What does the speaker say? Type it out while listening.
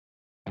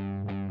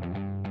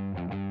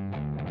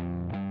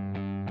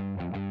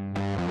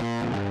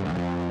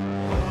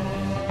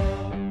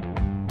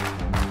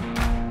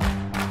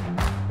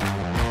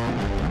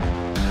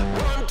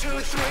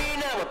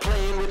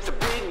playing with the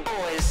big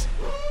boys.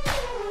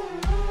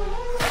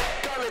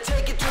 Gonna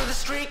take it to the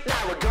street,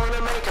 now we're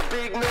gonna make a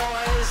big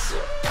noise.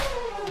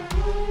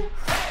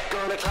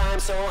 Gonna climb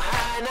so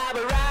high, now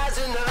we're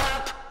rising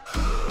up.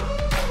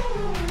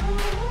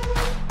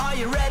 Are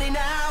you ready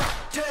now?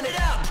 Turn it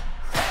up.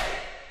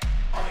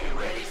 Are you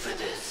ready for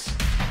this?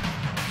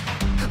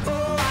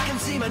 Oh, I can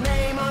see my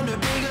name under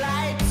big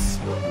lights.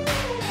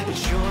 It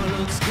sure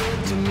looks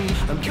good to me.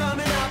 I'm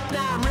coming up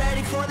now, I'm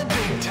ready for the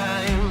big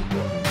time.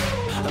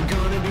 I'm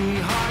gonna be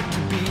hard to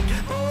beat.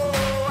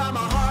 Oh, I'm a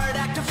hard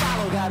act to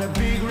follow, got a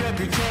big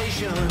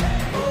reputation.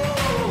 Oh,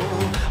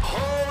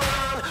 hold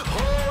on,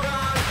 hold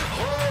on,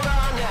 hold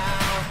on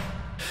now.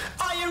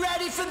 Are you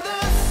ready for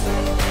this?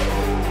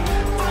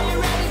 Are you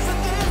ready for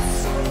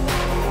this?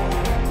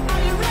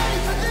 Are you ready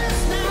for this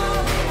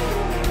now?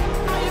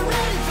 Are you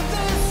ready for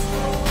this?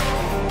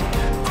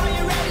 Are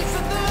you ready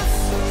for this?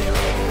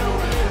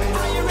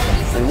 Are you ready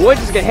for this?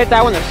 Woods is going to hit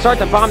that one to start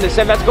the bomb. The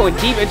set that's going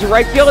deep into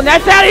right field, and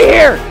that's out of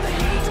here!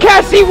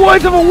 Cassie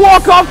Woods of a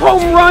walk-off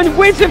home run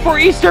wins it for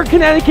Eastern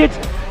Connecticut.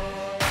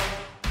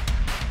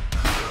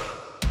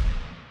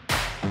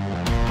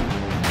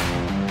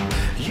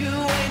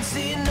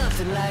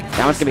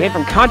 That one's going to be hit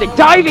from Condit.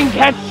 Diving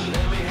catch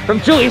from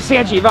Julius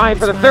Sangiovanni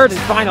for the third and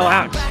final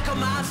out.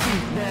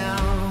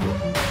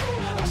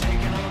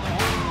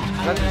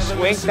 Another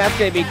swing. That's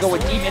going to be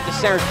going deep into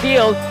center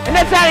field. And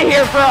that's out of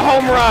here for a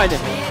home run.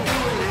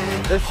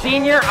 The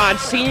senior on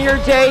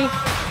senior day.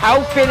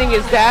 How fitting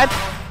is that?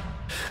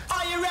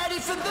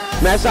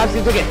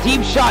 Massowski took a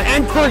deep shot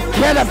and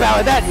forget about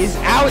it. That is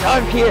out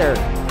of here.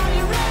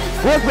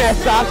 Brooke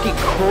Massowski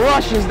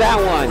crushes that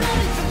one.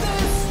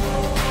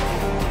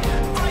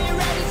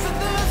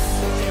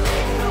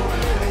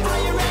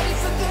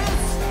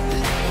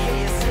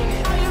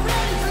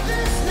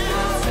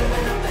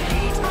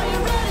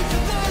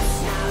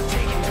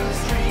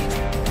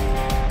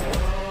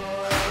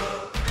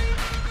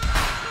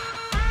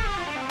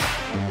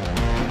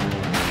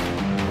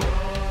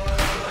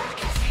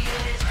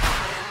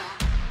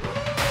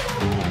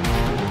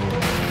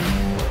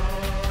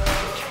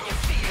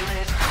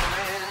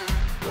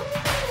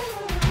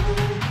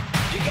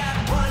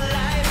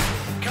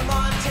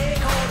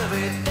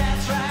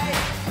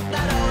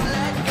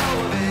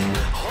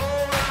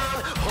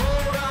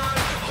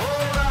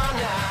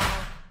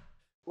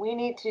 We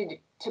need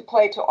to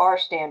play to our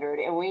standard,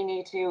 and we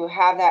need to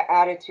have that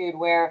attitude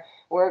where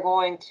we're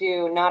going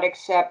to not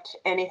accept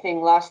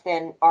anything less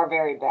than our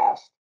very best.